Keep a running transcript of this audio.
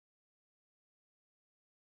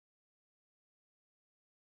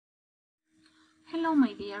Hello,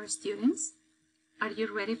 my dear students. Are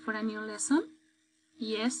you ready for a new lesson?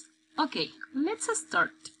 Yes? Okay, let's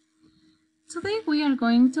start. Today we are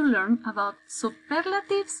going to learn about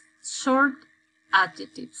superlatives, short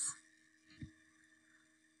adjectives.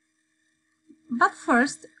 But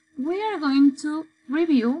first, we are going to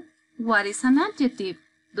review what is an adjective.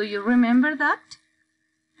 Do you remember that?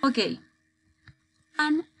 Okay.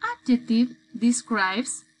 An adjective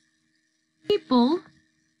describes people,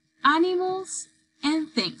 animals,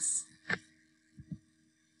 and things.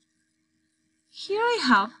 Here I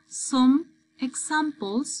have some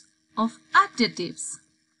examples of adjectives.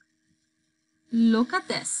 Look at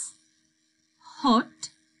this.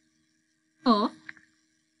 Hot, tough,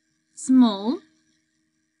 small,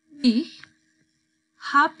 big,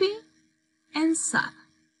 happy, and sad.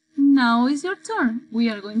 Now is your turn. We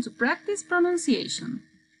are going to practice pronunciation.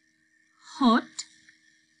 Hot,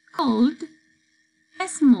 cold,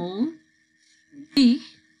 small, big,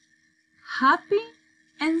 happy,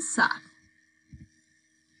 and sad.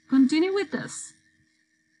 Continue with us.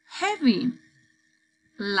 Heavy,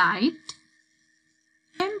 light,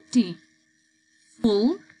 empty,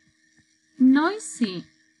 full, noisy,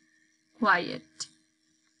 quiet.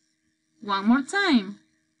 One more time.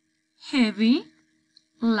 Heavy,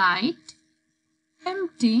 light,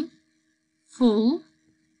 empty, full,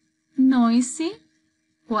 noisy,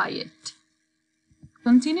 quiet.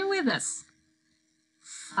 Continue with us.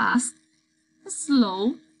 Fast,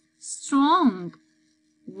 slow, strong,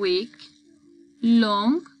 weak,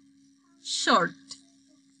 long, short.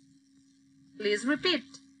 Please repeat.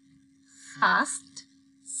 Fast,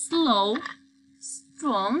 slow,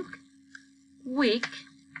 strong, weak,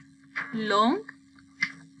 long,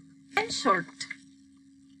 and short.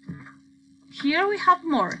 Here we have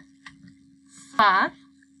more. Fat,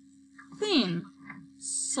 thin,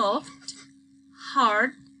 soft,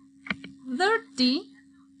 hard, dirty,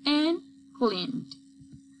 and cleaned.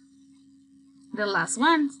 The last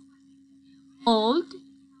one. Old,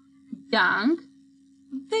 young,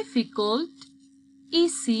 difficult,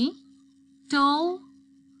 easy, tall,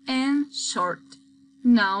 and short.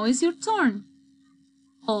 Now is your turn.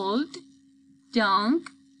 Old, young,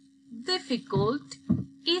 difficult,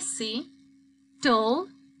 easy, tall,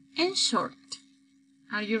 and short.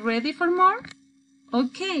 Are you ready for more?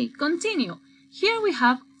 Okay, continue. Here we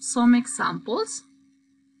have some examples.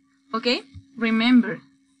 Okay, remember,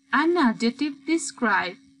 an adjective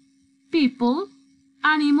describes people,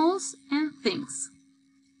 animals, and things.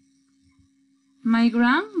 My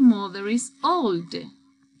grandmother is old.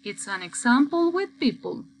 It's an example with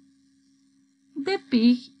people. The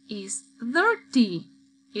pig is dirty.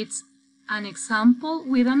 It's an example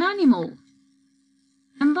with an animal.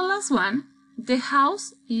 And the last one, the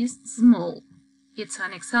house is small. It's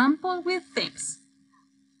an example with things.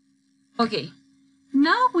 Okay,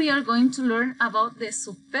 now we are going to learn about the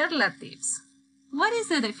superlatives. What is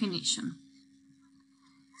the definition?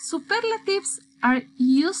 Superlatives are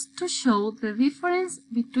used to show the difference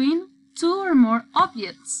between two or more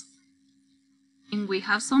objects. And we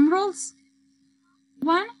have some rules.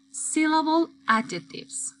 One-syllable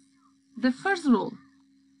adjectives. The first rule.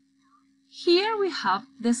 Here we have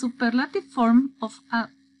the superlative form of a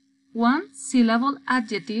one-syllable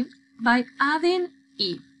adjective by adding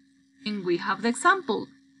 "e". And we have the example.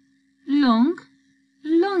 Long,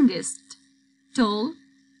 longest. Tall,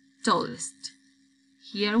 tallest.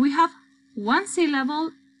 Here we have one syllable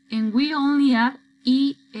and we only add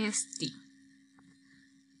est.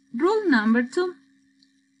 Rule number 2.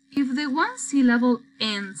 If the one syllable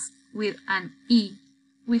ends with an e,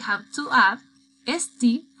 we have to add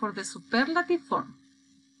st for the superlative form.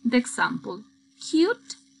 The example,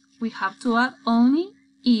 cute, we have to add only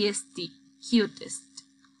est, cutest.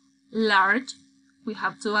 Large, we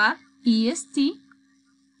have to add est,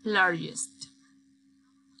 largest.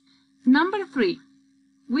 Number 3,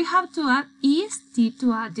 we have to add est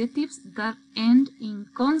to adjectives that end in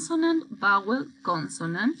consonant, vowel,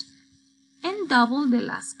 consonant, and double the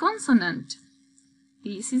last consonant.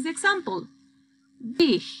 This is the example.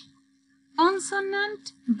 Big,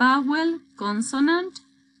 consonant, vowel, consonant.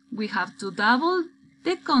 We have to double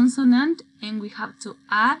the consonant and we have to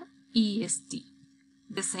add est.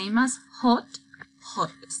 The same as hot,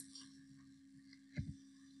 hottest.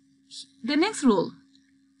 The next rule.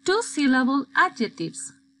 Two-syllable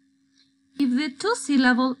adjectives. If the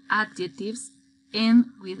two-syllable adjectives end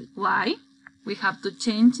with y, we have to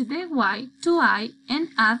change the y to I and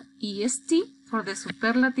add est for the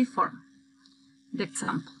superlative form. The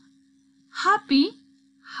example. Happy,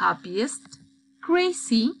 happiest.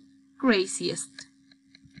 Crazy, craziest.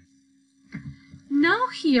 Now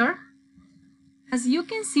here, as you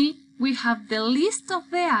can see, we have the list of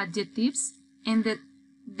the adjectives and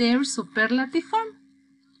their superlative form.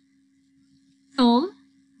 Tall,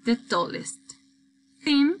 the tallest.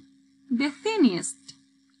 Thin, the thinnest.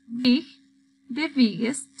 Big, the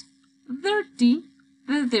biggest. Dirty,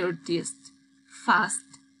 the dirtiest. Fast,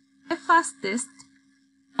 the fastest.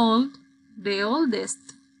 Old, the oldest.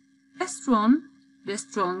 Strong, the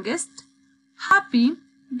strongest. Happy,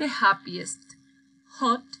 the happiest.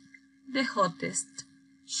 Hot, the hottest.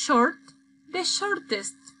 Short, the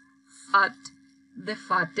shortest. Fat, the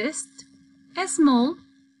fattest. Small,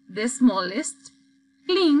 the smallest.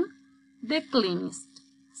 Clean, the cleanest.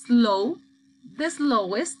 Slow, the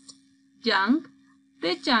slowest. Young,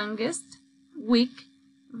 the youngest. Weak,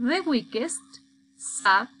 the weakest.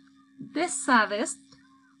 Sad, the saddest.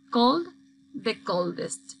 Cold, the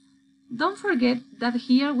coldest. Don't forget that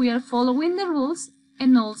here we are following the rules,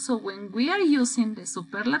 and also when we are using the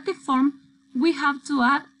superlative form, we have to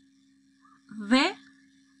add the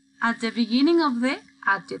at the beginning of the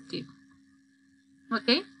adjective.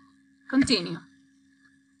 Okay? Continue.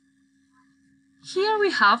 Here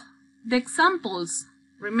we have the examples.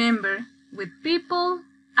 Remember, with people,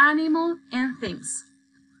 animal, and things.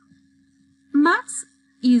 Max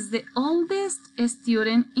is the oldest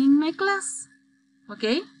student in my class.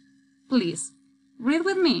 Okay? Please, read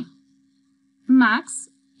with me. Max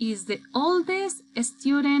is the oldest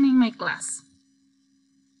student in my class.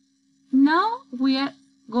 Now we are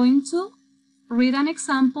going to read an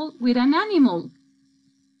example with an animal.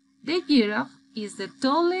 The giraffe is the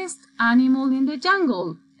tallest animal in the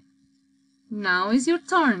jungle. Now is your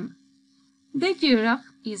turn. The giraffe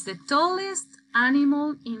is the tallest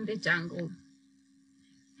animal in the jungle.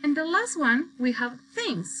 And the last one, we have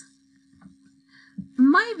things.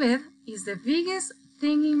 My bed is the biggest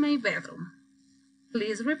thing in my bedroom.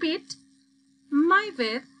 Please repeat. My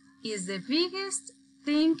bed is the biggest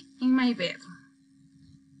thing in my bedroom.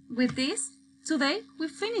 With this, today we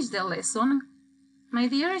finish the lesson. My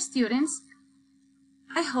dear students,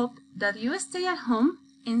 I hope that you stay at home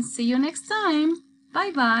and see you next time.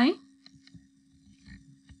 Bye-bye.